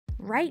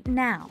Right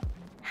now,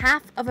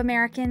 half of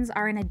Americans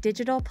are in a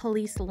digital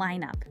police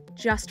lineup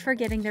just for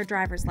getting their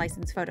driver's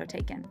license photo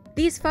taken.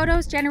 These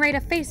photos generate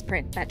a face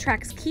print that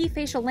tracks key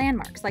facial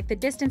landmarks like the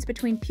distance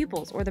between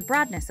pupils or the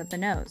broadness of the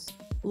nose.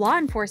 Law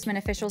enforcement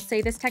officials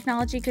say this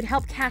technology could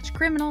help catch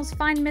criminals,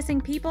 find missing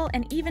people,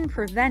 and even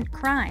prevent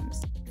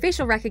crimes.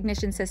 Facial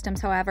recognition systems,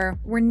 however,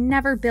 were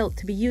never built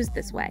to be used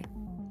this way.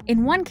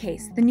 In one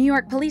case, the New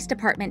York Police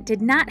Department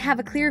did not have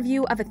a clear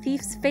view of a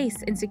thief's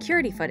face in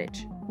security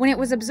footage. When it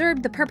was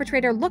observed the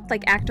perpetrator looked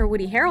like actor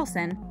Woody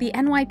Harrelson, the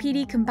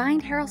NYPD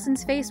combined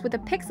Harrelson's face with a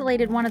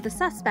pixelated one of the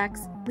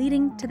suspects,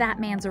 leading to that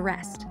man's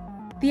arrest.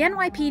 The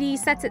NYPD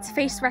sets its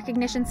face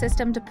recognition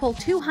system to pull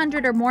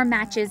 200 or more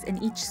matches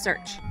in each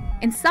search.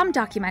 In some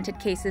documented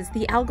cases,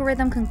 the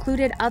algorithm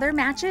concluded other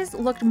matches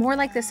looked more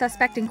like the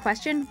suspect in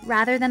question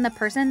rather than the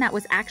person that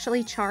was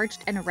actually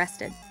charged and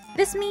arrested.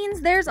 This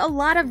means there's a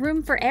lot of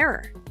room for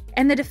error,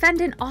 and the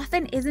defendant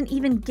often isn't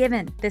even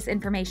given this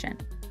information.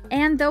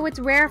 And though it's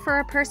rare for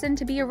a person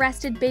to be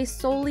arrested based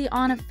solely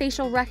on a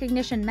facial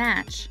recognition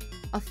match,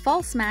 a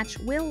false match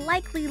will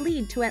likely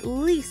lead to at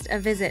least a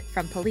visit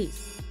from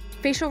police.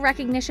 Facial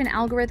recognition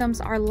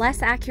algorithms are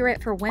less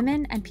accurate for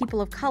women and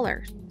people of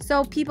color,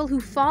 so people who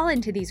fall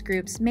into these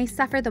groups may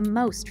suffer the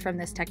most from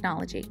this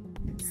technology.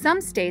 Some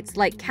states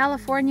like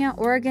California,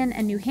 Oregon,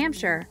 and New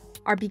Hampshire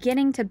are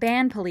beginning to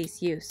ban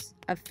police use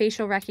of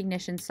facial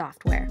recognition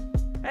software.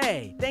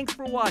 Hey, thanks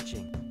for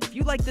watching. If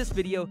you like this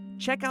video,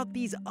 check out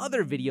these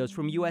other videos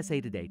from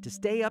USA Today to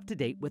stay up to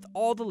date with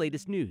all the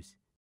latest news.